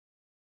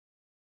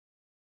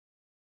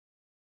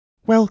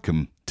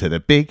Welcome to the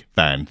Big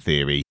Van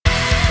Theory.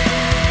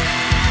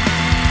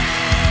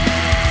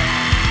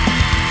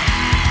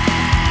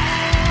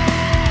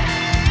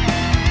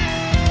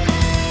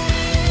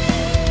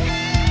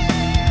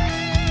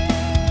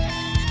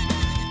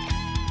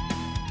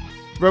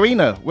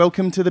 Rowena,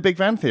 welcome to the Big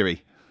Van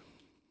Theory.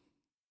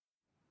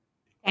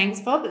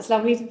 Thanks, Bob. It's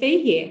lovely to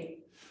be here.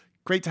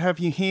 Great to have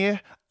you here.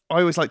 I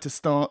always like to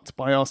start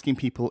by asking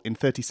people in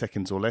 30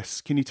 seconds or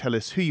less, can you tell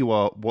us who you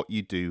are, what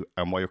you do,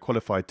 and why you're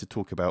qualified to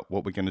talk about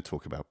what we're going to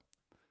talk about?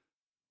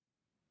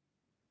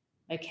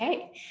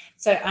 Okay,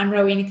 so I'm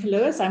Rowena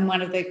Curlewis. I'm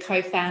one of the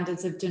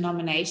co-founders of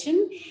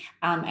Denomination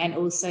and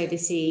also the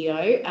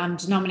CEO.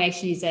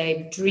 Denomination is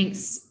a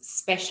drinks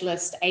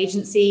specialist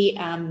agency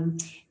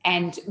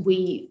and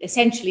we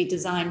essentially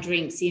design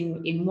drinks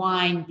in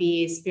wine,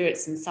 beer,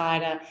 spirits and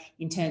cider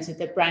in terms of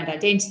the brand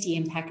identity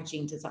and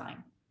packaging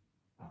design.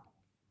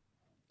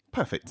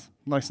 Perfect.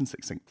 Nice and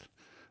succinct.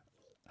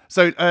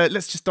 So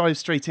let's just dive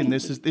straight in.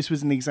 This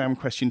was an exam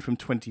question from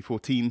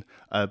 2014,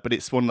 but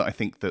it's one that I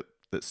think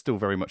that's still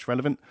very much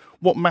relevant.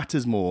 What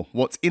matters more,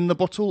 what's in the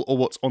bottle or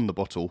what's on the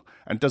bottle?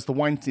 And does the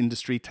wine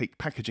industry take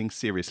packaging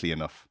seriously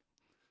enough?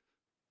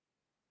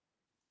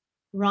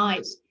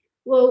 Right.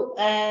 Well,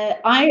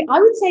 I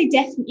would say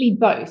definitely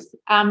both.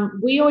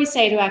 We always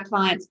say to our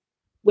clients,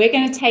 we're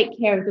going to take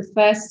care of the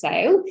first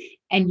sale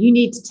and you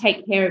need to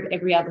take care of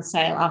every other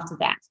sale after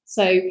that.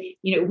 So,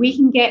 we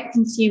can get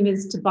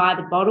consumers to buy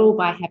the bottle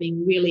by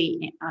having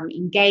really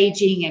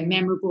engaging and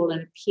memorable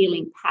and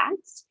appealing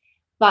packs,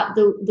 but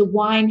the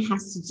wine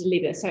has to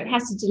deliver. So it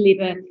has to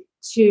deliver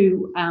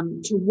to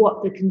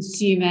what the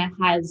consumer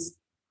has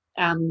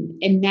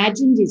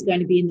imagined is going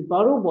to be in the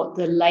bottle, what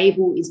the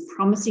label is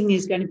promising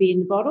is going to be in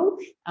the bottle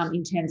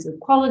in terms of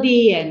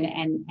quality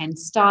and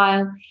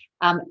style.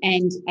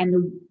 And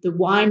the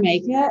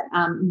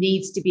winemaker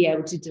needs to be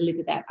able to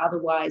deliver that.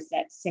 Otherwise,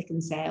 that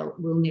second sale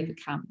will never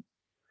come.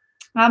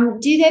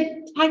 Do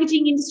the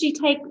packaging industry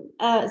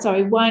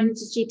wine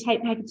industry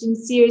take packaging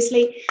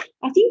seriously?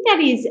 I think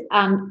that is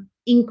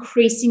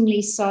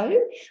increasingly so.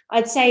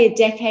 I'd say a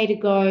decade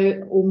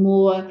ago or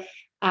more,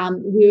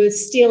 we were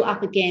still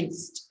up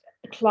against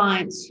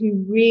clients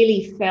who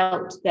really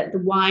felt that the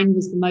wine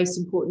was the most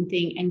important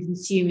thing, and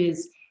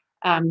consumers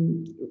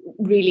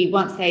really,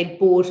 once they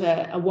bought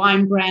a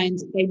wine brand,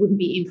 they wouldn't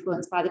be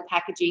influenced by the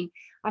packaging.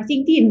 I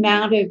think the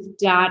amount of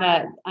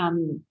data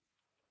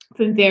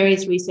from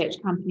various research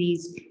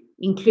companies,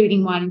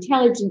 including Wine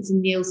Intelligence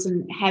and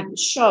Nielsen, have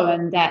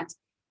shown that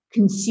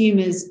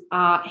consumers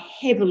are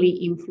heavily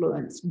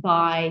influenced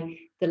by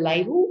the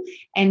label.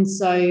 And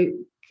so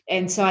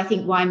I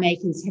think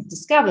winemakers have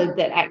discovered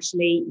that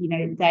actually,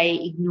 they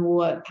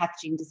ignore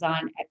packaging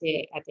design at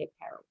their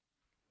peril.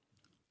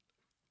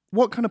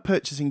 What kind of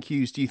purchasing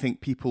cues do you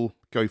think people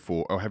go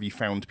for, or have you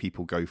found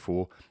people go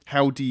for?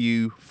 How do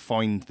you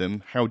find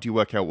them? How do you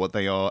work out what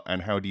they are,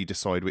 and how do you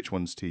decide which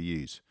ones to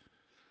use?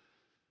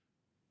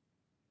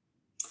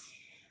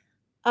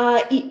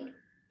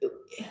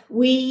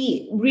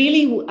 We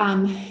really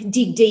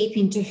dig deep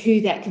into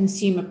who that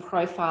consumer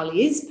profile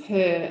is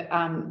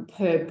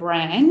per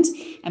brand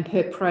and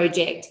per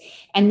project,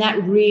 and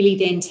that really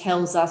then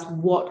tells us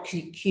what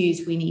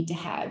cues we need to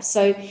have.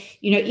 So,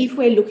 if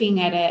we're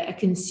looking at a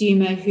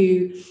consumer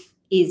who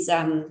is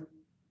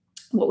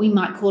what we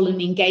might call an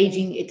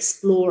engaging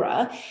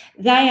explorer,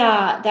 they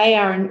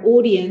are an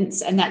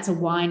audience, and that's a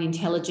Wine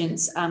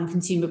Intelligence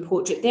consumer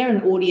portrait. They're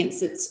an audience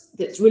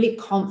that's really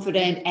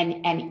confident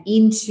and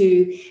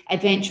into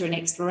adventure and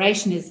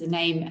exploration, as the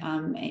name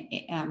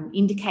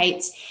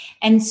indicates.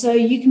 And so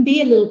you can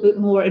be a little bit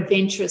more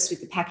adventurous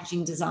with the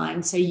packaging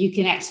design. So you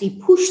can actually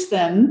push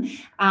them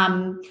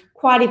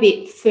quite a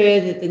bit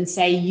further than,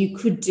 say, you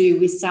could do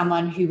with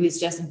someone who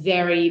was just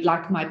very,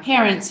 like my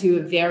parents, who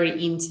are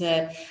very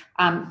into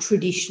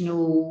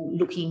traditional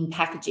looking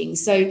packaging.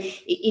 So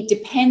it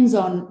depends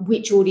on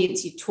which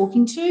audience you're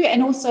talking to,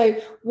 and also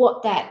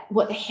what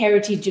the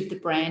heritage of the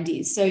brand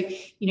is. So,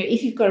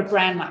 if you've got a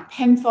brand like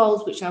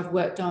Penfolds, which I've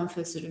worked on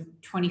for sort of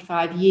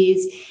 25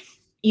 years,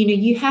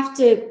 you have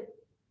to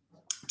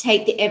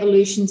take the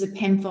evolutions of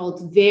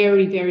Penfolds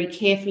very, very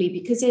carefully,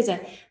 because there's a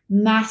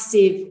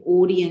massive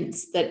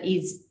audience that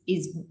is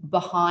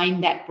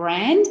behind that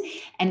brand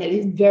and that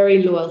is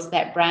very loyal to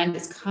that brand.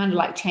 It's kind of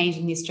like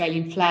changing the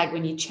Australian flag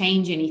when you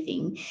change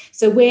anything.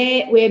 So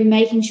we're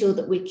making sure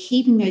that we're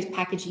keeping those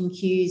packaging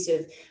cues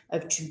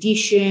of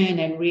tradition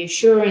and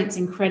reassurance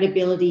and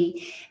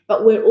credibility,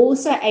 but we're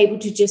also able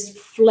to just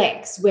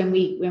flex when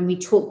we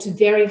talk to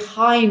very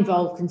high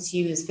involved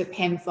consumers for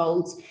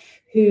Penfolds,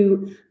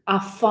 who are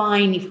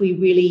fine if we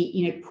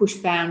really, push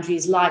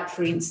boundaries, like,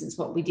 for instance,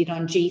 what we did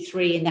on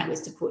G3, and that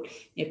was to put,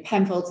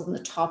 Penfolds on the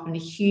top and a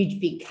huge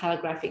big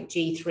calligraphic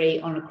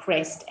G3 on a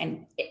crest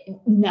and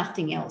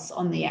nothing else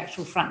on the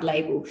actual front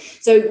label.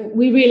 So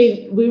we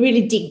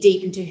really dig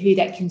deep into who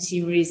that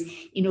consumer is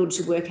in order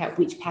to work out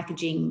which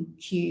packaging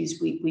cues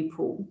we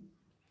pull.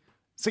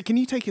 So can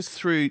you take us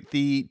through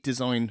the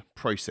design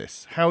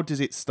process? How does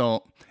it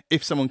start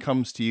if someone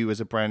comes to you as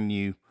a brand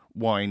new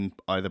wine,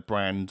 either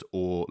brand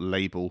or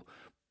label?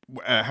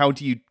 how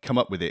do you come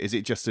up with it? Is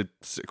it just a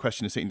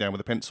question of sitting down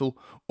with a pencil,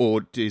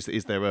 or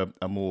is there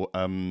a more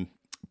a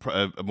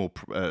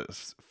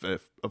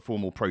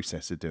formal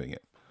process of doing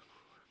it?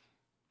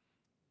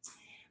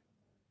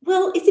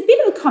 Well, it's a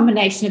bit of a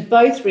combination of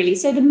both, really.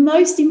 So the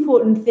most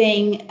important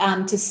thing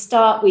to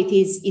start with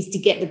is to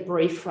get the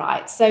brief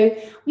right. So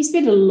we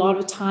spend a lot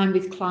of time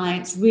with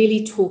clients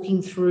really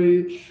talking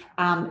through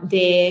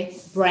their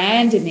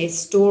brand and their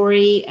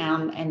story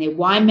and their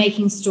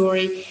winemaking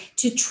story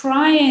to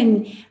try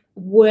and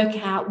work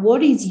out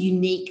what is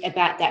unique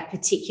about that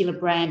particular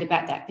brand,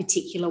 about that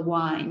particular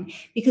wine.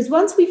 Because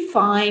once we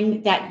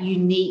find that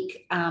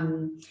unique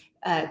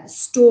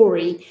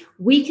story,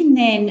 we can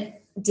then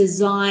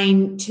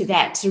design to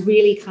that to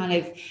really kind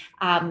of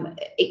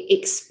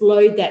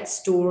explode that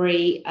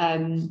story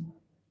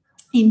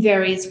in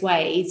various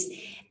ways,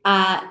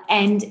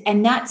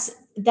 and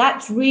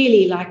that's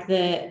really like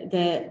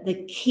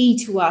the key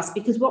to us,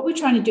 because what we're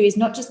trying to do is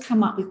not just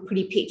come up with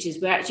pretty pictures.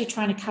 We're actually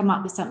trying to come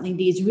up with something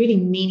that is really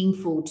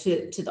meaningful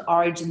to the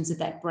origins of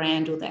that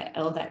brand or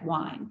that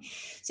wine.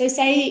 So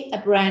say a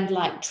brand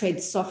like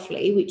Tread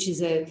Softly, which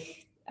is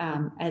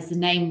as the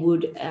name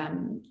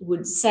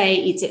would say,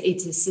 it's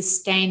a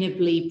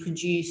sustainably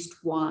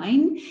produced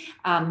wine.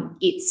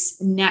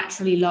 It's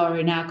naturally lower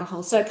in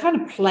alcohol, so it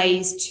kind of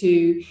plays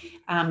to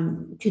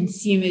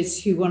consumers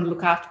who want to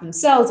look after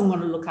themselves and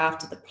want to look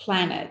after the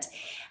planet.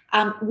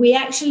 We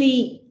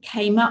actually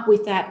came up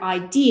with that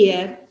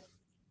idea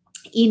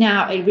in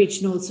our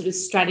original sort of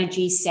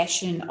strategy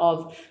session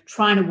of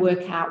trying to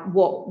work out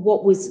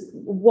what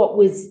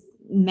was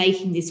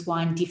making this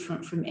wine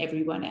different from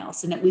everyone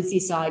else. And it was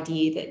this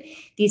idea that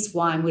this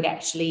wine would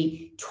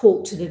actually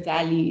talk to the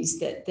values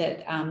that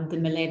the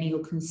millennial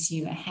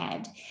consumer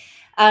had.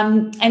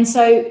 And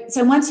so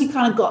once you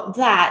kind of got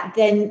that,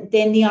 then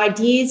the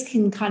ideas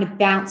can kind of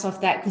bounce off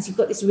that, because you've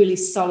got this really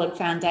solid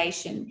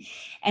foundation.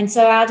 And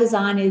so our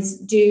designers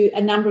do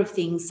a number of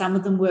things. Some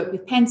of them work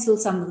with pencil,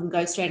 some of them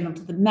go straight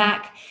onto the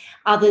Mac.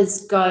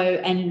 Others go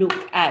and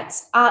look at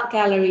art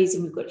galleries,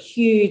 and we've got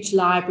huge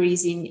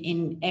libraries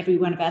in every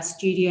one of our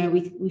studio.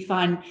 We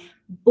find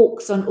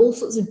books on all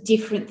sorts of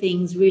different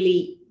things,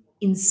 really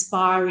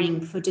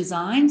inspiring for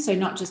design. So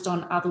not just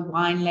on other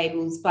wine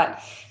labels,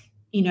 but,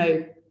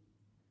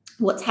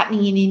 what's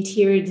happening in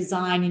interior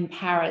design in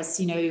Paris,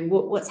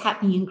 what's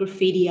happening in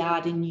graffiti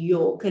art in New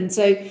York. And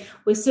so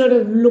we're sort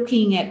of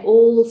looking at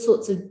all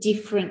sorts of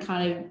different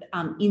kind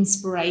of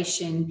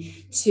inspiration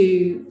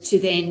to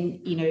then,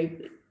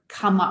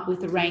 come up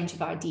with a range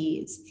of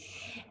ideas.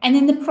 And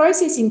then the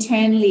process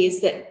internally is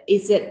that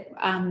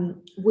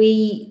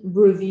we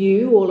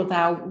review all of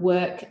our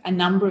work a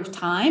number of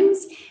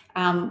times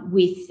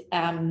with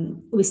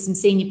some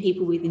senior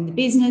people within the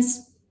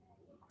business.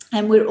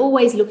 And we're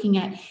always looking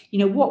at,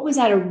 what was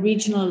that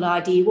original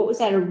idea? What was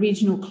that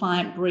original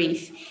client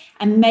brief?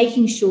 And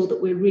making sure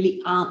that we're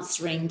really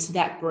answering to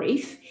that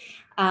brief.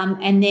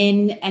 And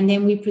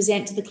then we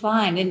present to the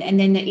client, and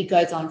then it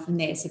goes on from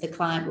there. So the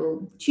client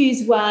will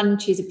choose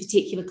a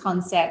particular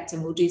concept,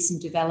 and we'll do some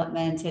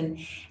development. And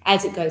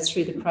as it goes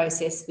through the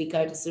process, we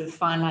go to sort of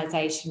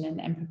finalization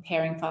and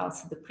preparing files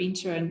for the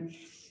printer, and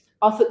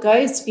off it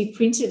goes to be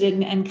printed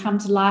and come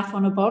to life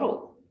on a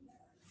bottle.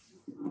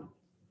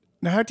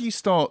 Now, how do you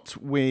start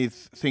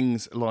with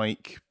things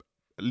like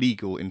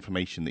legal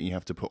information that you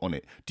have to put on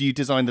it? Do you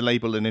design the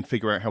label and then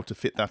figure out how to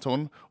fit that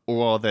on,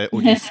 or do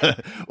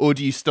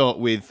you start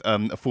with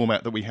a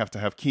format that we have to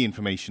have key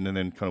information and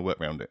then kind of work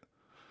around it?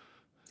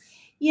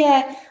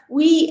 Yeah,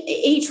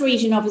 each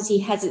region obviously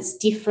has its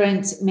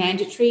different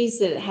mandatories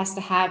that it has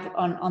to have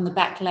on the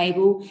back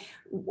label.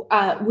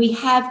 We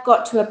have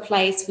got to a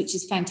place which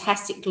is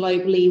fantastic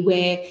globally,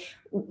 where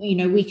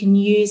we can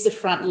use the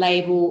front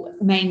label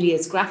mainly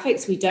as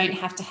graphics. We don't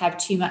have to have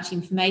too much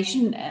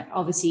information.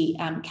 Obviously,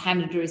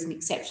 Canada is an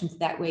exception to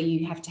that, where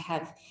you have to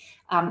have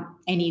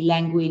any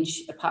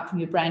language apart from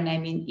your brand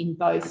name in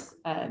both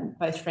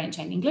French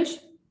and English.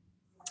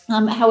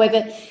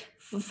 However,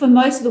 for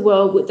most of the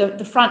world,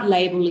 the front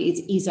label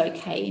is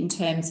okay in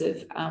terms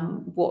of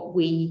what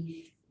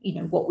we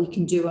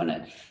can do on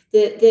it.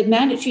 The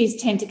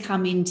mandatories tend to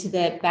come into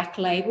the back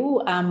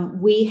label.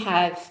 We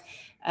have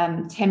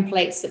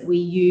templates that we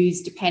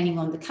use depending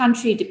on the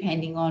country,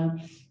 depending on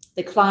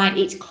the client.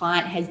 Each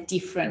client has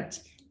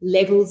different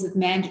levels of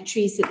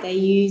mandatories that they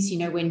use.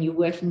 When you're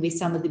working with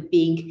some of the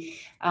big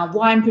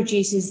wine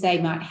producers,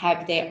 they might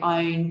have their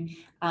own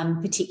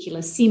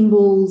particular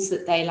symbols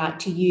that they like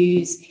to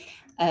use.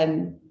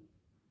 And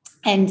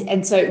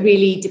so it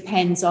really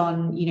depends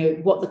on,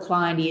 what the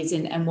client is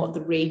and what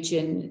the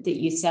region that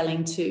you're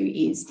selling to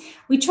is.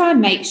 We try and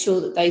make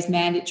sure that those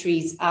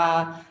mandatories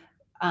are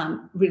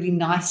really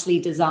nicely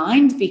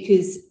designed,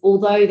 because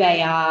although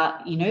they are,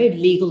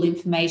 legal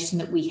information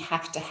that we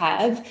have to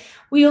have,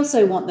 we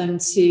also want them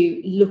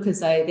to look as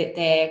though that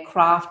they're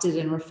crafted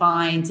and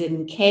refined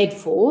and cared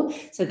for,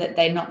 so that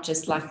they're not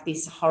just like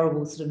this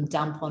horrible sort of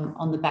dump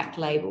on the back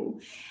label.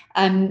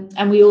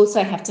 And we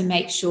also have to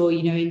make sure,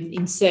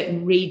 in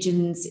certain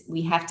regions,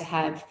 we have to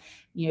have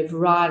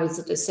varietals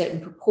at a certain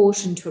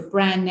proportion to a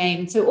brand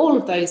name. So all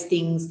of those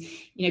things,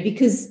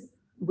 because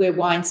we're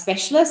wine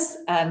specialists,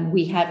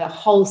 we have a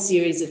whole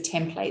series of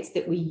templates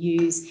that we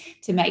use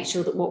to make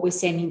sure that what we're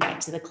sending back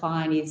to the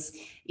client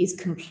is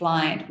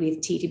compliant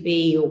with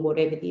TTB or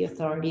whatever the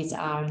authorities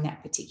are in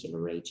that particular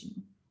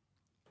region.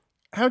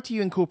 How do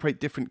you incorporate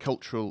different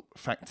cultural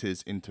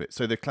factors into it?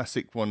 So the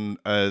classic one,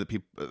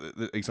 the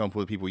example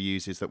that people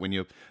use is that when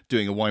you're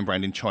doing a wine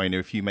brand in China,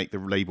 if you make the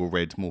label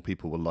red, more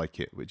people will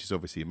like it, which is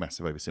obviously a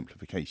massive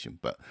oversimplification.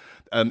 But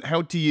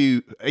how do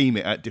you aim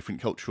it at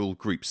different cultural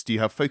groups? Do you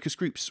have focus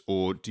groups,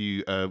 or do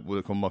you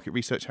work on market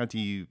research? How do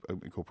you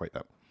incorporate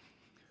that?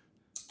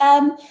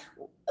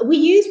 We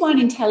use wine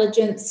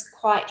intelligence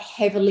quite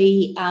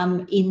heavily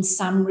in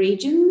some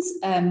regions,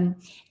 and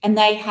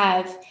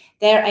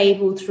they're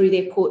able through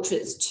their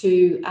portraits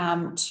to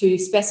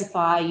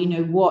specify,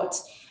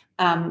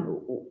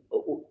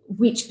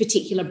 which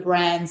particular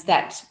brands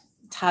that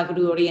target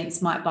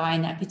audience might buy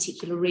in that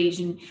particular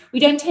region. We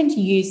don't tend to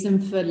use them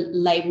for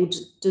labeled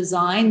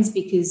designs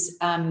because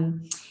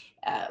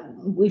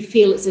we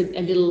feel it's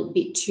a little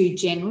bit too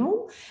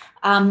general,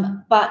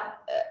 but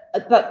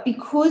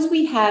because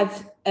we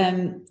have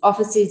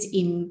offices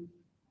in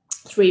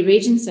 3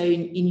 regions, so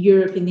in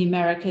Europe, in the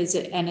Americas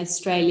and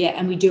Australia,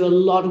 and we do a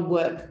lot of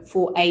work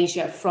for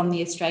Asia from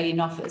the Australian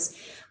office,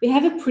 we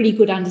have a pretty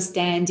good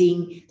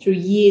understanding through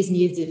years and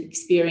years of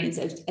experience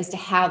as to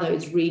how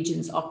those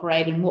regions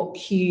operate and what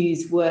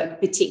cues work,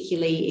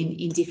 particularly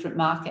in different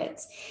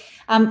markets.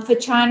 For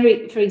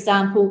China, for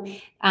example,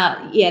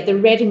 the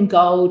red and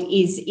gold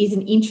is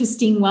an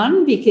interesting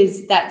one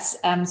because that's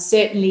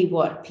certainly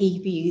what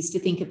people used to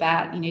think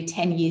about,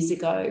 10 years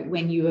ago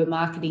when you were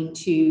marketing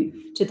to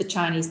the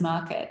Chinese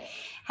market.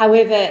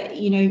 However,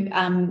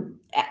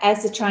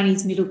 as the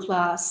Chinese middle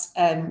class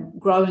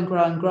grow and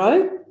grow and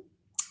grow,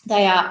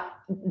 their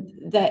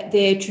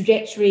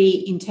trajectory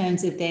in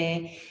terms of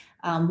their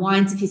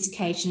wine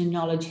sophistication and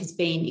knowledge has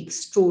been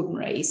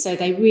extraordinary. So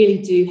they really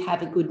do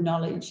have a good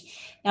knowledge.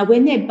 Now,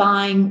 when they're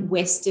buying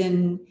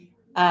Western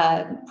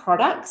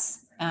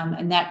products,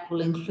 and that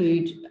will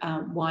include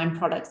wine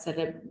products that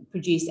are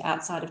produced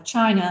outside of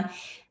China,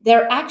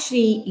 they're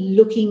actually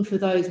looking for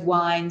those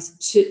wines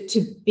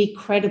to be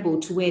credible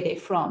to where they're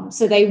from.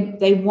 So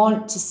they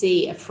want to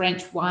see a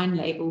French wine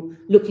label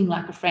looking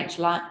like a French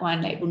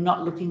wine label,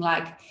 not looking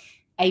like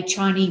a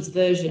Chinese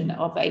version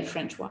of a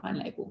French wine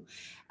label.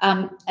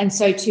 And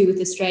so too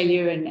with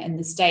Australia and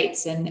the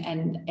States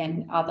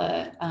and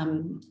other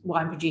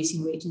wine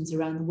producing regions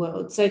around the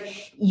world. So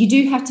you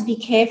do have to be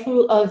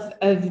careful of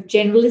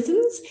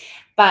generalisms,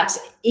 but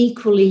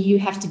equally you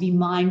have to be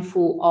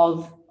mindful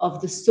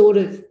of the sort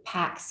of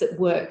packs that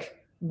work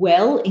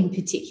well in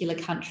particular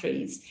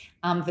countries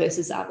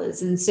versus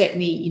others. And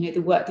certainly,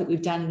 the work that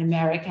we've done in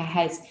America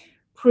has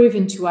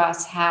proven to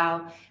us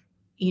how,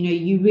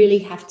 you really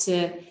have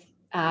to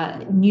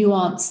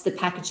nuance the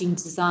packaging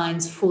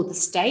designs for the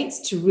States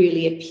to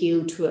really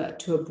appeal to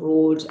a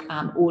broad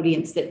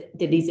audience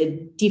that is a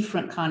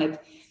different kind of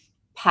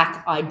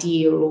pack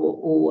idea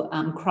or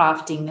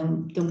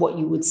crafting than what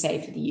you would say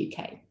for the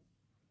UK.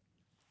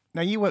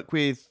 Now, you work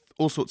with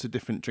all sorts of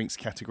different drinks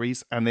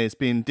categories, and there's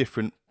been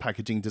different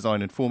packaging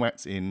design and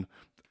formats in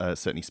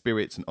certainly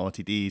spirits and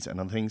RTDs and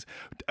other things.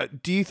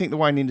 Do you think the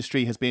wine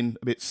industry has been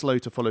a bit slow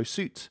to follow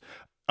suit?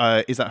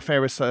 Is that a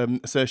fair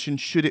assertion?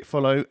 Should it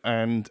follow?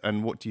 And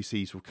what do you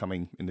see sort of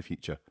coming in the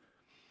future?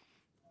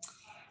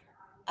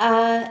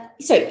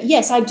 So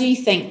yes, I do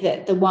think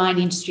that the wine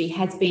industry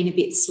has been a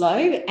bit slow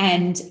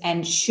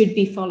and should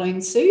be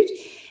following suit.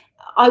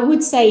 I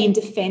would say in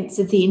defence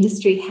of the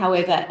industry,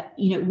 however,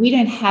 we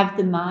don't have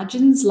the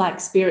margins like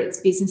spirits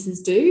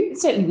businesses do.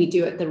 Certainly we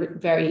do at the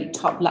very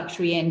top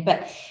luxury end,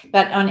 but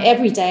on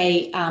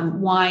everyday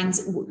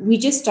wines, we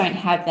just don't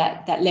have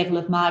that level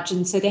of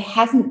margin. So there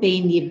hasn't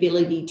been the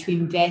ability to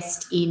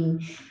invest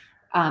in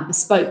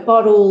bespoke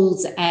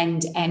bottles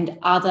and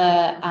other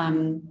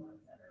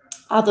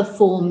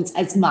forms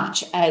as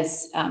much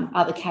as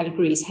other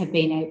categories have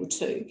been able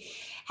to.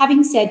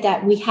 Having said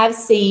that, we have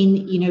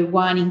seen,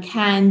 wine in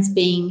cans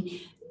being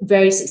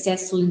very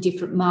successful in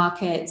different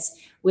markets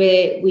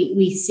where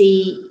we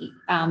see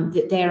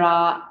that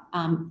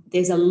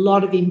there's a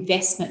lot of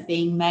investment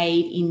being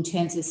made in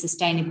terms of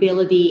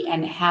sustainability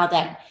and how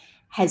that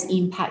has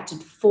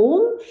impacted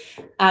form.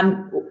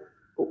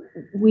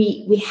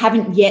 We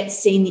haven't yet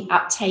seen the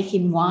uptake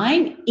in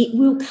wine. It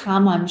will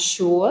come, I'm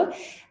sure.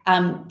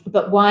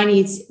 But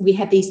we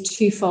have these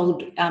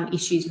twofold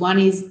issues. One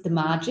is the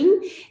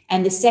margin,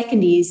 and the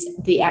second is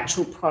the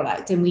actual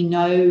product. And we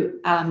know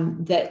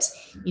that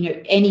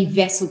any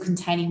vessel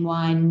containing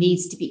wine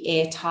needs to be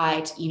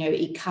airtight.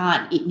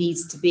 It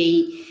needs to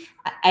be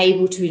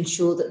able to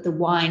ensure that the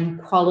wine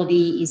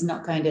quality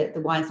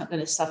the wine's not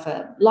going to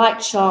suffer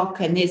light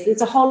shock. And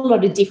there's a whole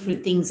lot of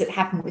different things that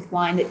happen with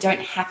wine that don't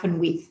happen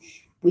with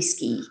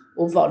whiskey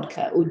or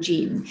vodka or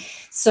gin.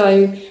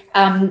 So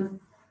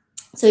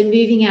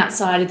moving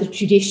outside of the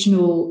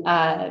traditional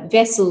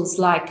vessels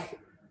like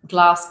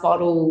glass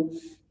bottle,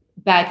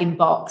 bag and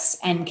box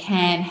and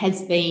can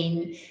has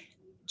been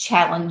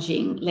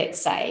challenging, let's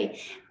say.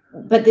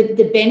 But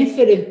the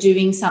benefit of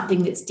doing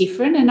something that's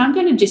different, and I'm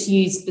going to just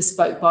use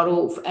bespoke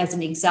bottle as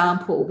an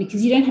example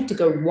because you don't have to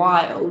go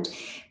wild,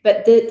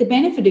 but the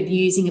benefit of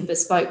using a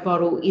bespoke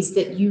bottle is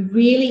that you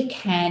really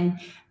can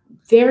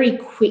very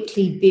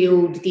quickly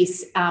build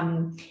this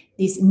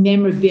this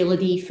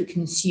memorability for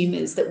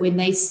consumers, that when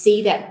they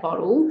see that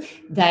bottle,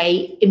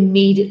 they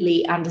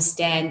immediately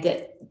understand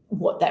that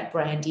what that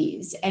brand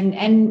is.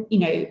 And you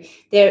know,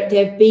 there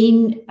have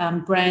been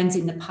brands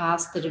in the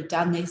past that have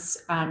done this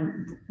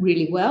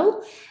really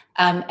well.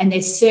 And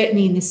they're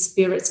certainly in the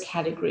spirits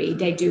category,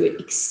 they do it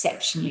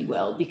exceptionally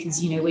well,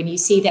 because, you know, when you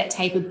see that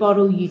tapered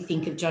bottle, you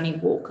think of Johnny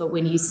Walker.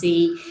 When you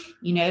see,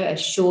 you know, a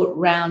short,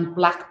 round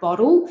black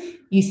bottle,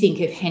 you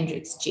think of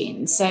Hendrick's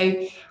gin.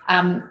 So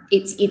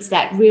it's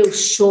that real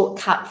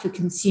shortcut for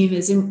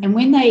consumers. And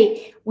when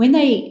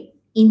they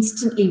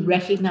instantly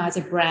recognize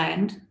a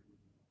brand,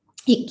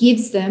 it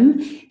gives them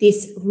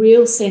this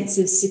real sense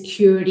of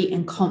security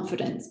and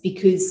confidence,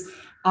 because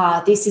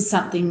this is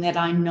something that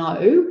I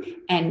know,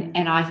 and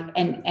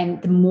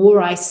the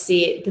more I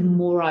see it, the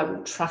more I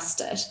will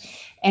trust it.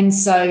 And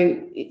so,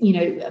 you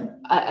know,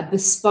 a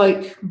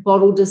bespoke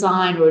bottle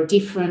design or a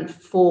different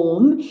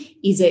form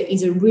is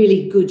a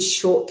really good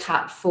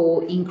shortcut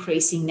for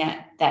increasing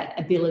that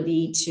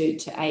ability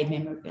to aid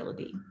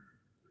memorability.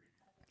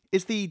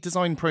 Is the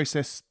design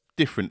process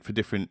different for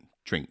different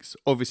drinks?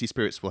 Obviously,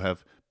 spirits will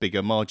have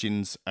bigger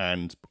margins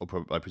and,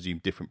 I presume,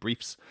 different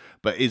briefs.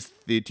 But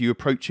do you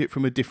approach it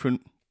from a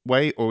different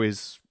way, or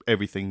is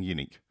everything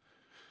unique?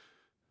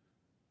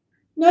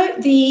 No,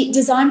 the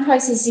design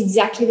process is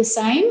exactly the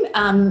same.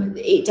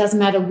 It doesn't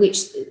matter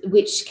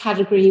which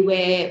category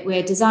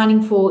we're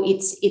designing for.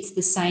 It's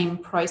the same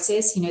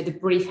process. You know, the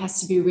brief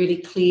has to be really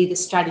clear. The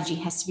strategy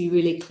has to be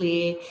really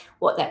clear.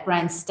 What that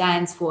brand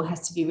stands for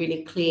has to be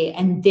really clear,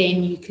 and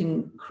then you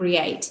can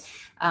create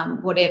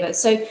whatever.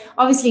 So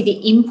obviously the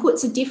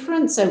inputs are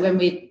different. So when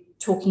we're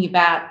talking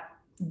about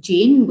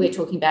gin, we're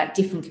talking about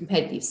different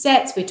competitive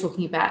sets. We're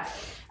talking about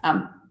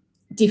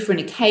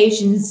different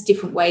occasions,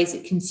 different ways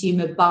that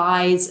consumer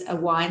buys a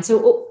wine.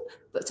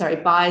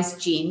 Buys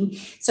gin.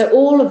 So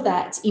all of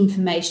that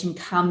information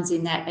comes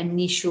in that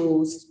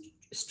initial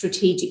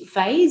strategic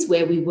phase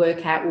where we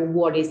work out, well,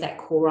 what is that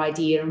core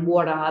idea and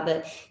what are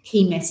the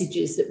key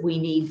messages that we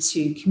need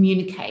to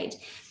communicate.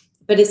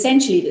 But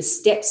essentially the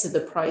steps of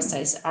the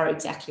process are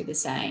exactly the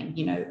same.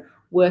 You know,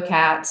 work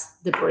out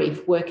the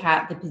brief, work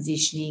out the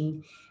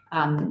positioning,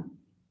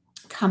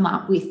 come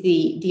up with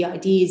the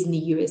ideas and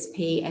the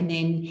USP, and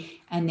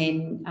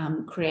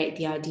then create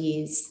the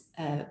ideas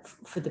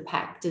for the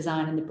pack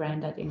design and the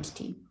brand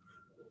identity.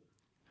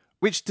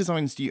 Which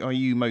designs are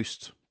you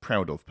most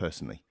proud of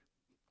personally?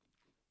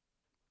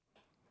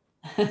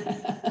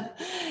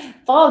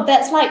 Bob,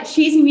 that's like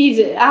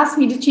ask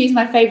me to choose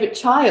my favourite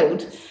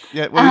child.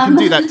 Yeah, well, you can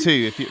do that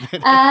too if you.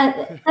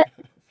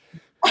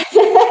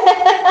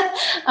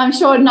 I'm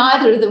sure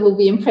neither of them will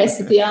be impressed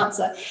with the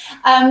answer.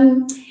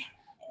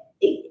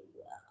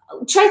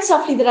 Tread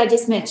Softly, that I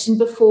just mentioned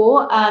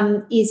before,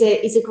 is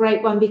a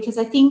great one, because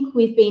I think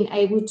we've been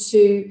able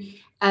to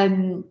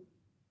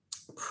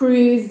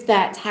prove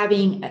that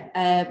having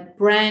a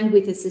brand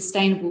with a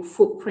sustainable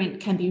footprint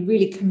can be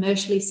really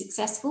commercially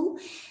successful.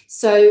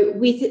 So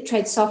with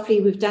Tread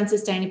Softly, we've done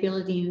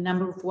sustainability in a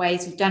number of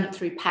ways. We've done it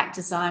through pack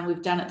design.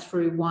 We've done it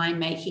through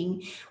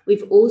winemaking.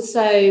 We've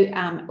also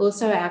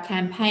our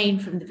campaign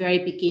from the very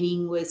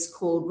beginning was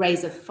called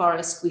Raise a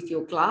Forest with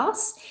Your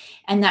Glass.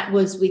 And that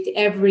was with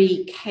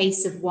every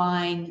case of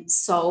wine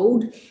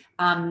sold,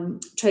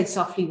 Tread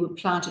Softly would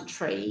plant a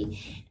tree.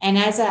 And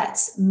as at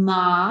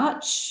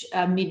March,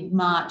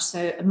 mid-March,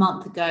 so a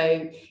month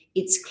ago,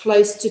 it's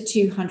close to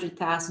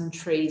 200,000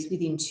 trees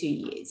within 2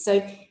 years.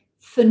 So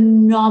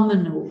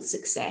phenomenal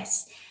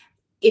success.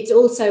 It's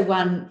also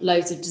won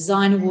loads of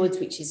design awards,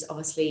 which is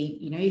obviously,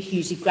 you know,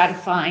 hugely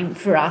gratifying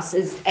for us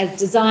as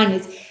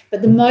designers.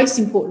 But the most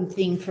important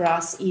thing for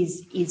us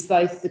is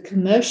both the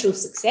commercial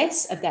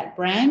success of that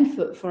brand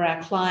for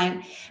our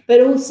client,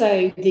 but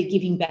also the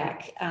giving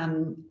back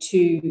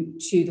to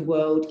the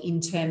world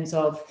in terms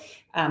of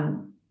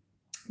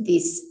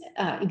this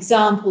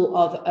example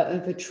of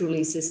a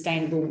truly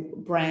sustainable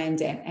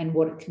brand and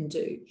what it can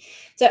do.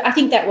 So I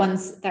think that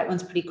one's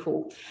pretty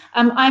cool.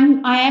 I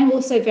am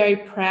also very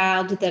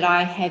proud that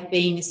I have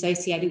been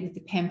associated with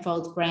the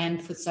Penfolds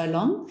brand for so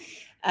long.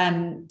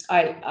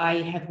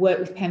 I have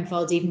worked with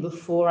Penfolds even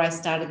before I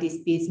started this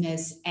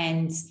business,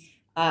 and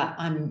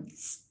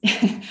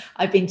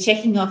I've been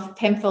checking off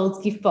Penfolds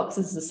gift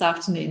boxes this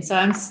afternoon, so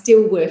I'm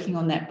still working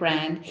on that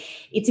brand.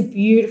 It's a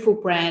beautiful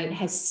brand. It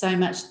has so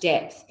much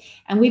depth,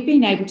 and we've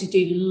been able to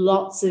do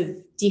lots of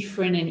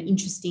different and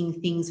interesting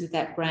things with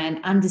that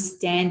brand,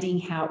 understanding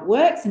how it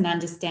works and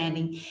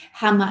understanding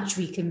how much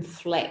we can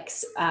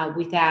flex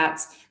without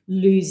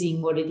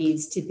losing what it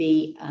is to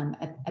be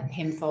a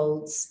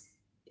Penfolds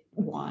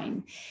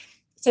wine.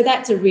 So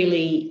that's a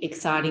really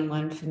exciting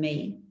one for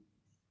me.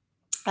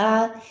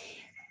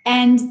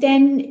 And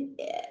then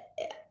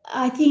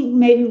I think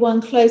maybe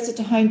one closer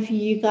to home for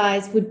you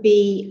guys would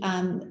be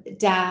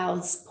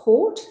Dow's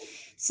Port.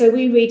 So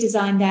we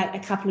redesigned that a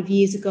couple of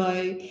years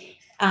ago.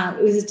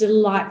 It was a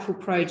delightful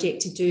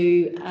project to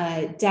do.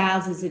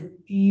 Dow's is a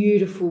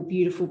beautiful,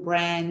 beautiful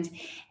brand.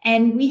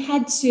 And we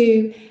had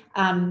to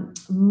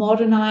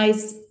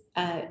modernise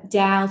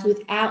Dow's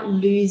without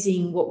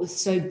losing what was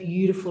so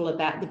beautiful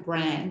about the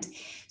brand.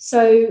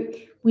 So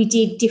we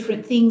did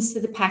different things to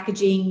the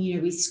packaging. You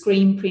know, we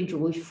screen printed, or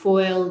we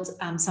foiled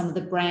some of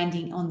the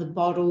branding on the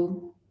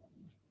bottle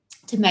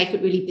to make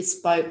it really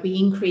bespoke. We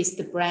increased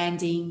the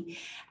branding,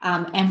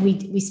 and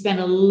we spent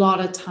a lot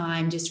of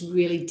time just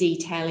really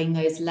detailing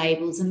those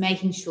labels and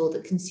making sure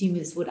that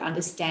consumers would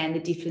understand the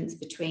difference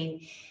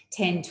between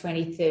 10,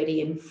 20,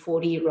 30 and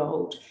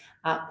 40-year-old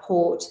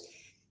port.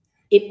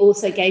 It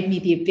also gave me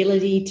the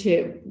ability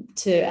to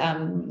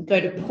go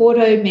to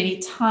Porto many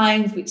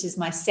times, which is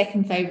my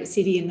second favourite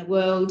city in the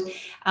world.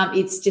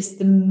 It's just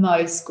the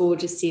most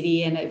gorgeous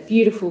city and a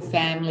beautiful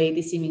family,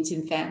 this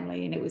Imington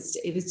family, and it was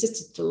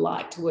just a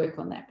delight to work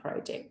on that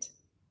project.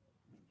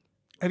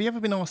 Have you ever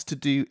been asked to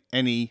do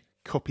any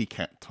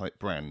copycat type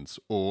brands,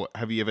 or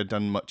have you ever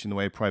done much in the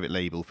way of private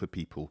label for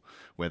people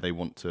where they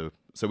want to?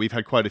 So we've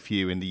had quite a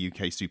few in the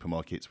UK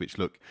supermarkets which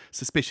look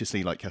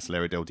suspiciously like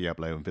Castellera del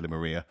Diablo and Villa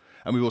Maria,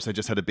 and we've also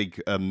just had a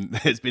big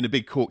there's been a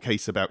big court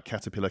case about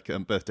Caterpillar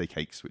birthday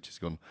cakes, which has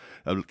gone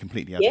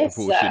completely out of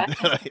proportion.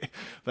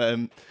 But,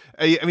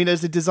 I mean,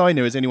 as a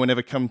designer, has anyone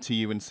ever come to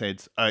you and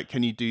said,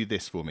 can you do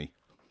this for me?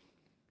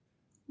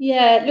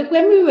 Yeah, look,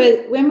 when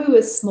we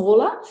were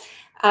smaller,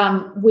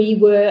 we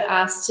were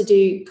asked to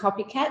do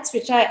copycats,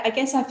 which I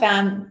guess I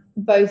found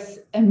both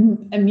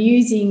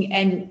amusing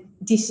and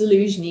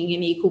disillusioning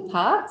in equal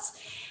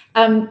parts.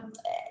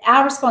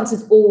 Our response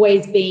has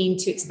always been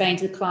to explain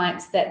to the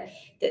clients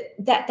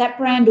that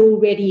brand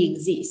already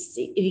exists.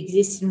 It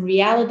exists in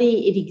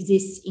reality. It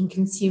exists in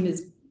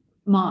consumers'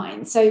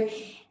 minds. So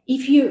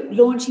if you're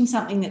launching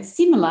something that's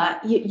similar,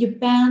 you're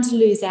bound to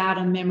lose out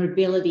on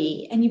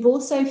memorability, and you've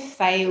also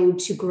failed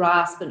to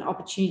grasp an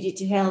opportunity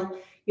to tell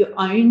your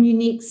own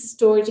unique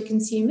story to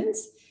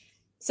consumers.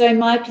 So in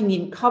my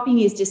opinion, copying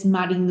is just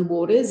muddying the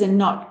waters and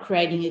not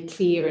creating a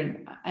clear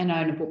and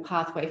ownable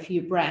pathway for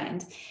your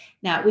brand.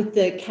 Now, with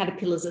the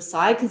Caterpillars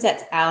aside, because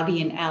that's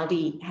Aldi, and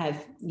Aldi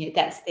have, you know,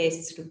 that's their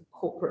sort of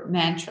corporate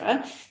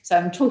mantra. So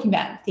I'm talking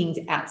about things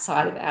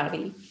outside of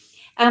Aldi.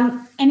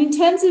 And in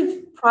terms of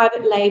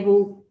private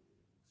label's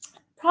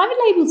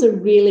a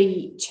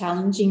really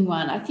challenging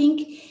one. I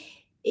think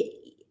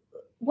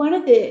one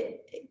of the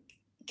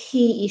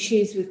key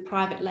issues with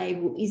private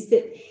label is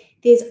that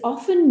there's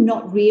often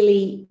not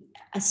really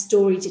a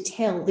story to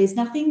tell. There's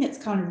nothing that's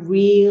kind of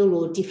real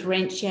or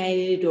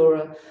differentiated,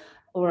 or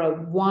a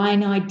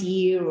wine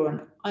idea or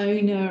an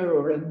owner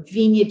or a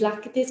vineyard.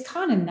 Like, there's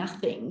kind of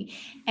nothing.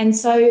 And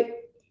so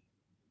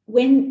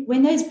when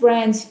those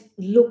brands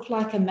look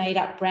like a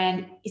made-up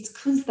brand, it's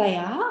because they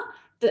are.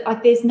 But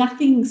like, there's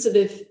nothing sort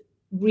of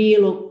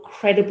real or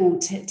credible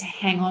to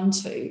hang on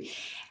to.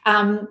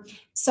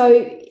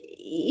 So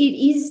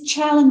it is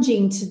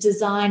challenging to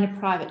design a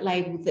private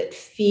label that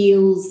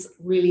feels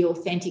really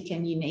authentic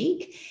and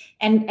unique.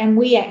 And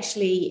we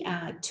actually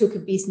took a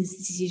business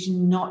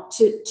decision not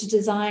to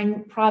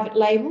design private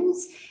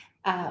labels.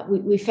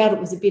 We felt it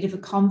was a bit of a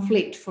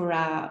conflict for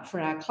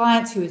our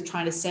clients who were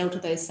trying to sell to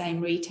those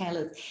same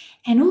retailers,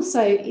 and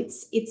also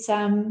it's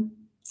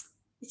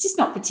just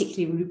not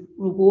particularly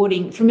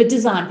rewarding from a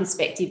design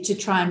perspective to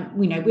try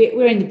and, you know,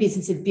 we're in the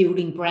business of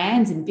building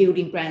brands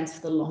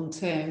for the long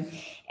term,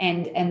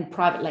 and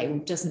private label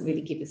doesn't really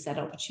give us that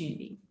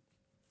opportunity.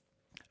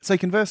 So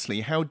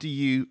conversely, how do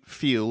you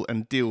feel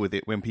and deal with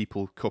it when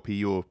people copy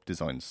your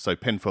designs? So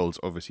Penfolds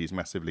obviously is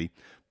massively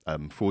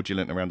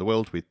fraudulent around the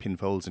world with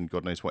pinfolds and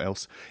God knows what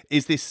else.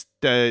 Is this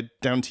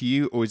down to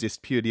you, or is this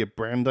purely a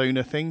brand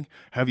owner thing?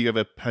 Have you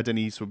ever had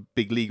any sort of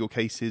big legal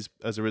cases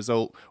as a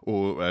result,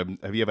 or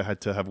have you ever had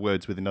to have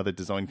words with another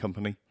design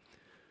company?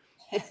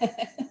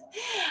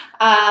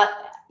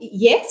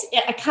 Yes,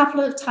 a couple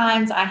of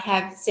times I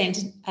have sent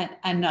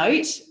a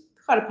note,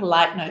 quite a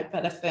polite note,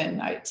 but a firm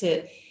note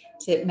to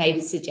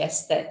maybe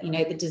suggest that, you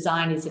know, the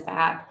design is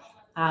about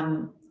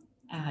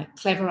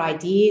clever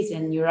ideas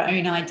and your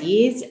own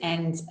ideas,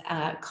 and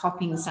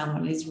copying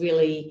someone is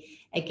really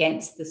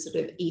against the sort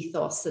of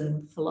ethos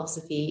and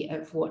philosophy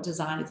of what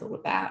design is all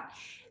about.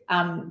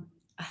 I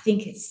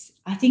think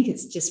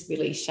it's just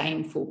really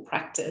shameful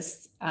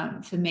practice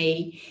for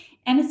me,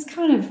 and it's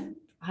kind of,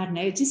 I don't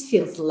know, it just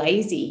feels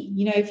lazy.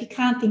 You know, if you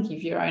can't think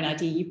of your own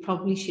idea, you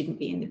probably shouldn't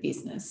be in the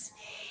business.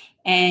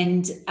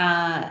 And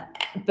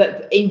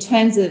but in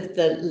terms of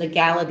the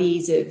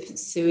legalities of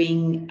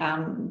suing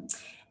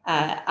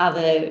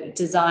other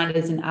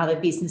designers and other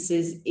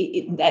businesses,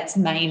 that's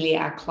mainly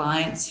our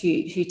clients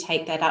who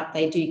take that up.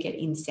 They do get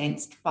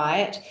incensed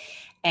by it,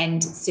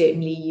 and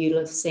certainly you'll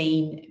have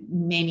seen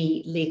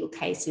many legal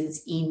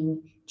cases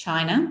in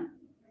China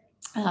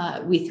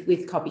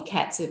with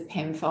copycats of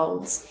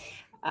Penfolds.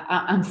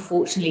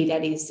 Unfortunately,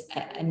 that is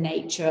a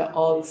nature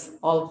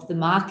of the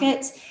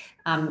market.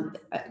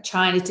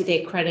 China, to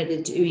their credit,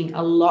 are doing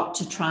a lot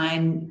to try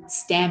and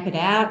stamp it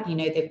out.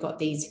 They've got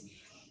these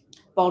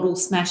bottle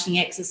smashing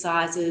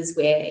exercises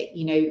where,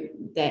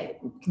 that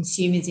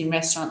consumers in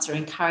restaurants are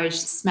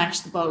encouraged to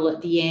smash the bottle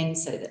at the end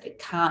so that it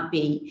can't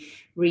be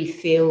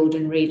refilled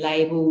and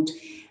relabeled.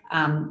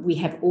 We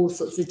have all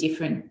sorts of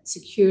different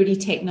security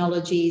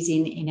technologies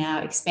in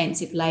our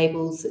expensive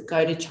labels that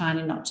go to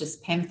China, not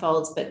just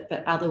Penfolds,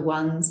 but other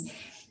ones,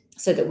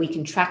 so that we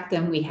can track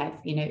them. We have,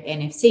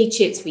 NFC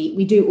chips.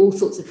 We do all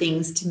sorts of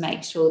things to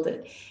make sure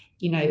that,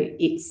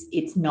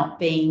 it's not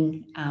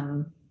being,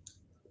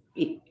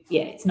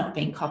 it's not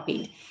being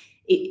copied.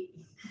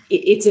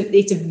 It's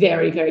a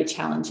very, very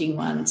challenging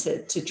one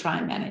to try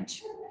and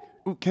manage.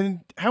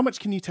 How much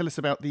can you tell us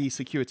about the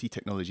security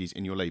technologies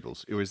in your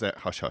labels, or is that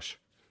hush hush?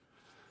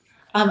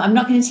 I'm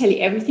not going to tell you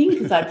everything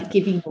because I'd be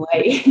giving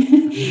away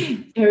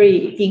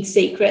very big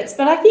secrets.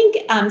 But I think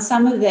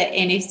some of the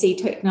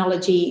NFC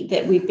technology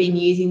that we've been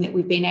using, that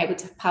we've been able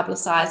to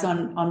publicise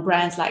on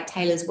brands like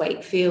Taylor's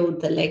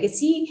Wakefield, the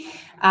Legacy,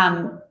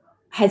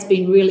 has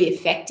been really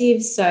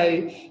effective.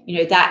 So,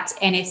 that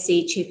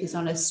NFC chip is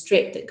on a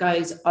strip that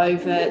goes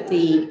over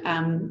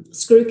the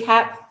screw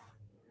cap.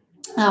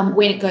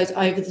 When it goes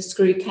over the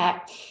screw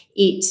cap,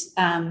 it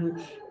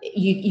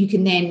you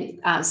can then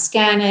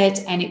scan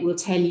it, and it will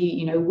tell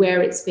you,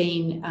 where it's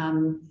been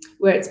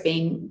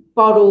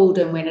bottled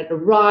and when it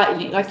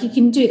arrived. Like, you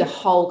can do the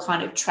whole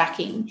kind of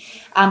tracking.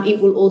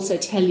 It will also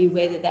tell you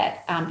whether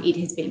that it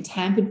has been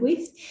tampered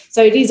with.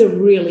 So it is a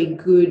really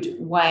good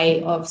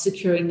way of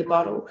securing the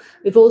bottle.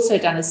 We've also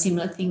done a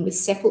similar thing with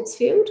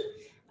Seppeltsfield.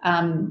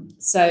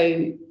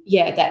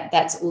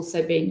 That's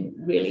also been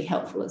really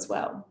helpful as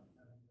well.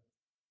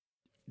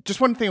 Just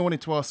one thing I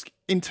wanted to ask,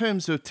 in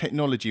terms of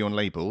technology on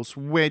labels,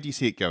 where do you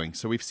see it going?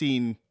 So we've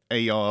seen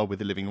AR with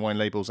the Living Wine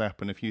Labels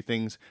app and a few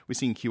things. We've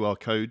seen QR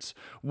codes.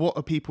 What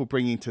are people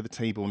bringing to the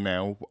table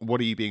now?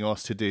 What are you being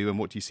asked to do, and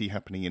what do you see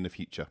happening in the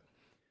future?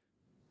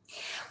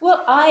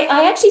 Well,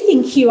 I actually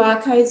think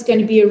QR codes are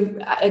going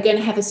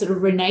to have a sort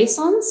of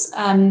renaissance.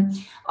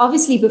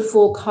 Obviously,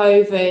 before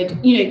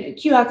COVID,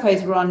 QR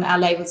codes were on our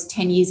labels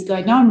 10 years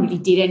ago. No one really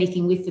did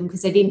anything with them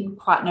because they didn't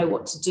quite know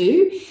what to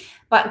do.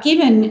 But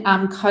given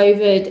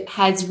COVID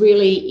has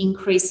really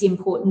increased the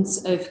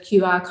importance of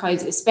QR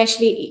codes,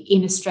 especially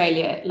in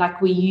Australia, like,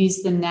 we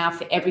use them now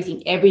for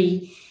everything.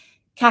 Every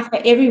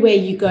cafe, everywhere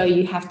you go,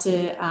 you have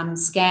to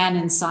scan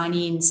and sign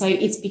in. So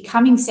it's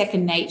becoming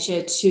second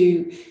nature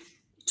to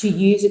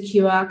use a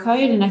QR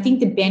code. And I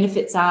think the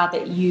benefits are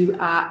that you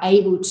are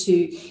able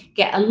to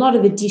get a lot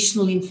of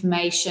additional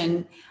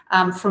information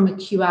from a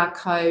QR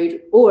code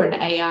or an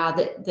AR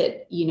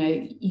that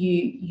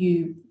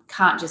you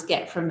can't just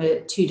get from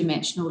a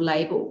two-dimensional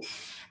label.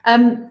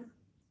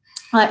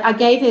 I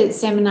gave a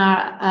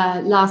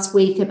seminar last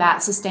week about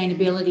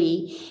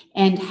sustainability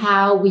and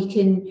how we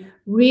can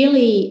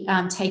really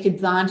take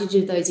advantage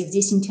of those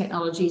existing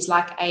technologies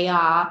like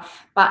AR,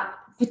 but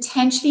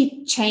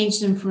potentially change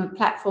them from a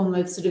platform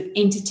of sort of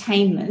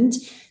entertainment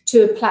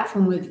to a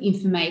platform of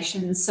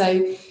information.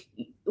 So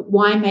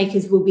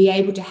winemakers will be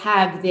able to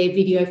have their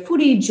video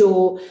footage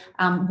or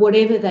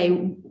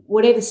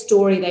whatever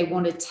story they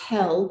want to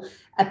tell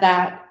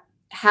about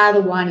how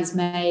the wine is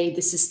made,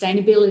 the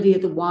sustainability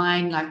of the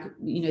wine, like,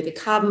 the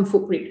carbon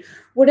footprint,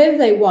 whatever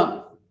they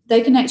want.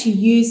 They can actually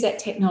use that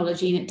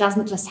technology, and it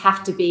doesn't just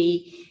have to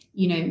be,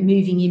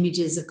 moving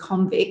images of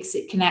convicts.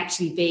 It can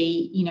actually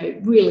be,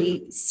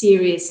 really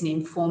serious and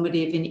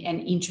informative and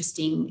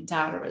interesting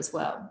data as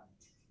well.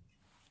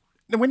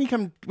 Now, when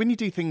you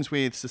do things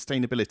with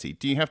sustainability,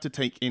 do you have to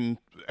take in,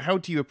 how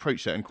do you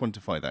approach that and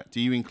quantify that? Do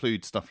you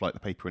include stuff like the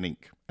paper and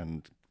ink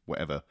and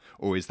whatever,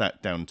 or is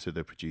that down to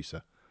the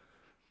producer?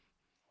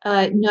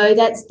 No,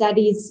 that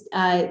is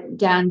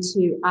down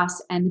to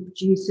us and the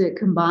producer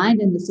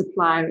combined, and the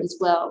supplier as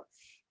well.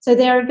 So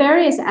there are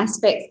various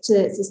aspects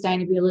to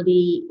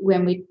sustainability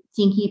when we're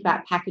thinking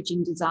about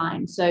packaging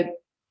design. So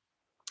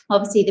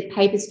obviously the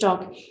paper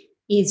stock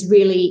is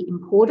really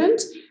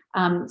important.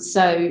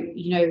 So,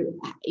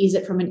 is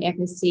it from an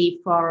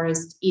FSC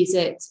forest?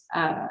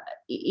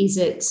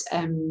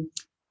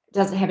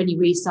 Does it have any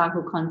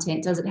recycled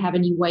content? Does it have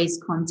any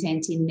waste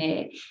content in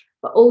there?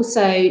 But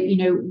also,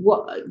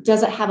 what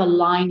does it have a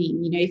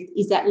lining?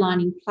 Is that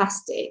lining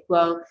plastic?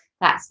 Well,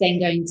 that's then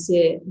going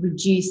to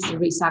reduce the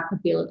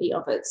recyclability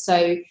of it.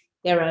 So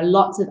there are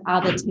lots of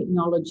other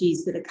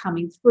technologies that are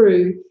coming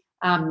through.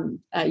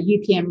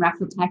 UPM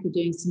Raflatac are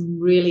doing some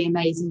really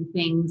amazing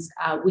things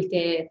with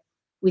their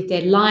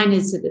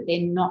liners so that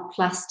they're not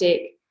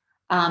plastic.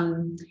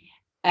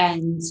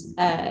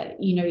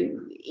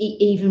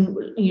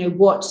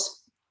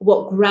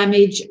 What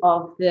grammage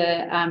of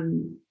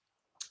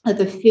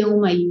the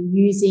film are you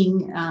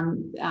using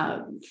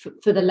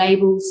for the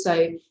labels?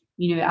 So,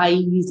 are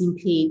you using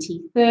PET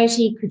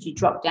 30? Could you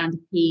drop down to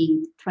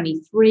PET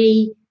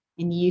 23?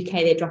 In the UK,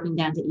 they're dropping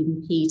down to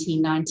even PET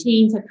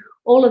 19. So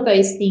all of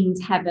those things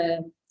have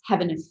an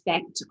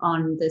effect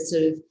on the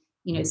sort of,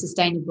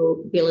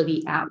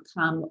 sustainability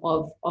outcome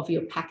of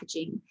your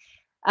packaging.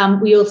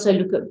 We also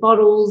look at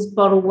bottles,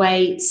 bottle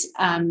weight.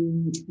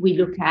 We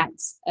look at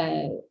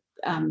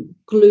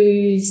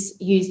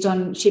glues used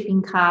on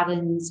shipping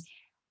cartons,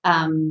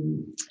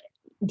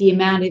 the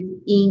amount of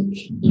ink,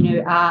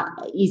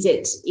 is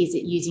it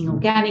using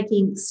organic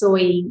inks, soy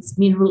inks,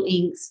 mineral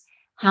inks,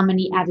 how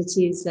many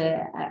additives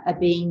are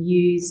being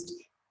used.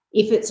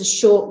 If it's a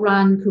short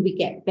run, could we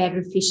get better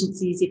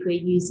efficiencies if we're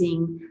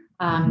using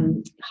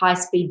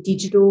high-speed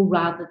digital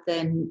rather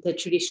than the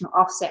traditional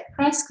offset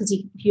press? Because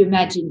if you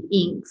imagine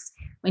inks,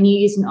 when you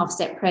use an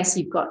offset press,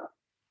 you've got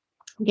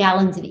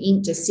gallons of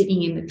ink just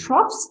sitting in the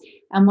troughs,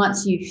 and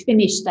once you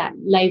finish that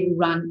label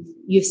run,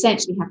 you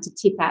essentially have to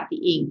tip out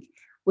the ink.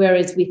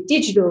 Whereas with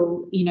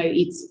digital,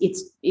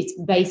 it's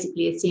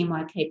basically a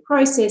CMYK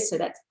process, so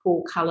that's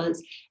 4 colours,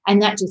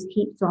 and that just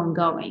keeps on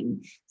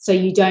going. So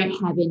you don't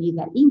have any of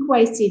that ink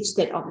wastage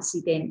that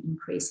obviously then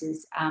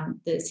increases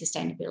the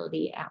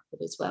sustainability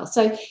output as well.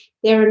 So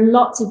there are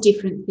lots of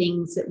different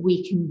things that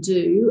we can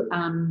do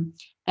and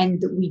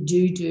that we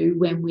do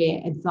when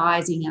we're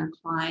advising our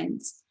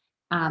clients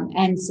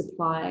and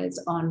suppliers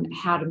on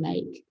how to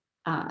make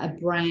a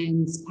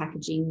brand's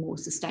packaging more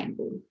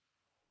sustainable.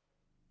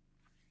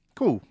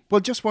 Cool. Well,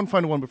 just one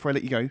final one before I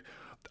let you go.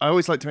 I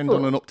always like to end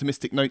on an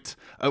optimistic note.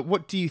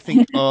 What do you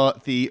think are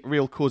the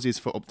real causes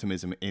for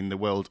optimism in the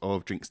world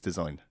of drinks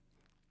design?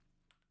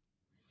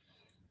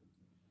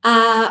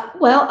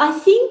 Well, I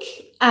think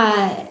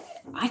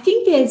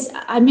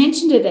I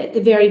mentioned it at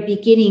the very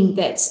beginning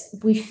that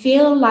we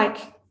feel like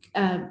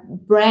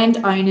brand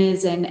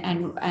owners and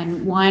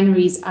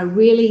wineries are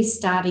really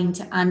starting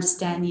to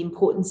understand the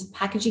importance of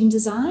packaging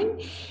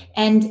design,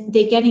 and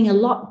they're getting a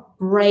lot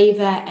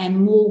braver and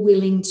more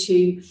willing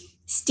to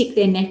stick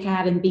their neck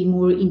out and be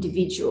more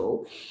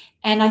individual.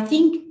 And I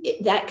think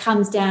that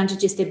comes down to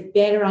just a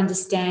better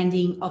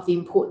understanding of the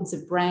importance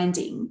of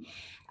branding.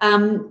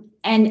 And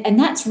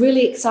that's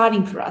really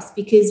exciting for us,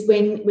 because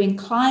when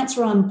clients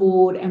are on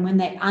board and when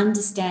they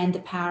understand the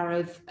power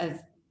of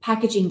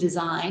packaging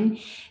design,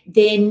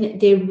 then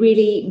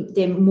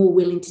they're more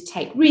willing to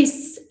take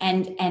risks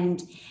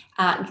and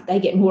they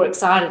get more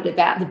excited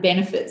about the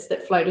benefits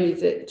that flow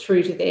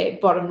through to their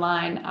bottom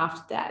line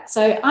after that.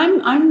 So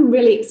I'm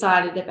really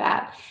excited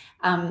about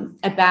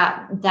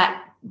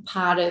that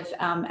part of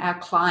our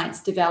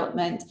clients'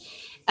 development.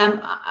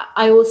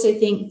 I also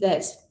think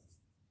that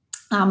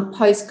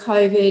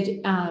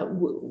post-COVID,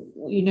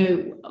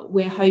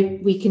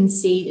 we can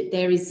see that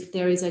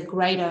there is a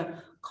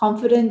greater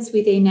confidence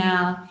within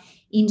our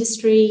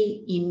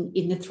industry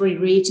in the 3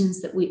 regions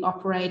that we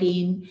operate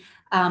in.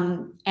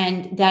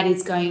 And that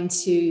is going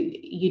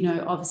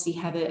to, obviously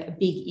have a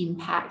big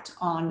impact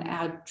on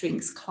our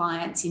drinks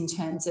clients in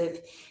terms of,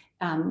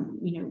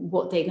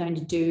 what they're going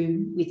to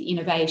do with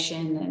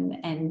innovation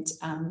and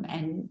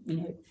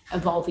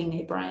evolving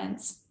their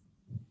brands.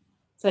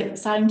 So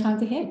exciting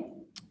times ahead.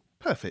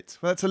 Perfect.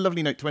 Well, that's a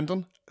lovely note to end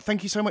on.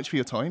 Thank you so much for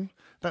your time.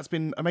 That's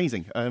been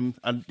amazing. And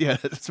yeah,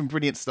 some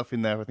brilliant stuff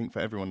in there, I think, for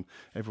everyone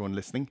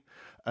listening.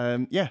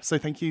 So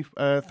thank you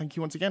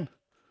once again.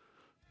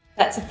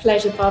 That's a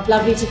pleasure, Bob.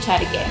 Lovely to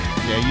chat again.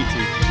 Yeah, you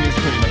too. Cheers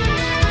very much.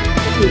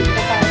 Thank you.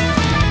 Bye-bye.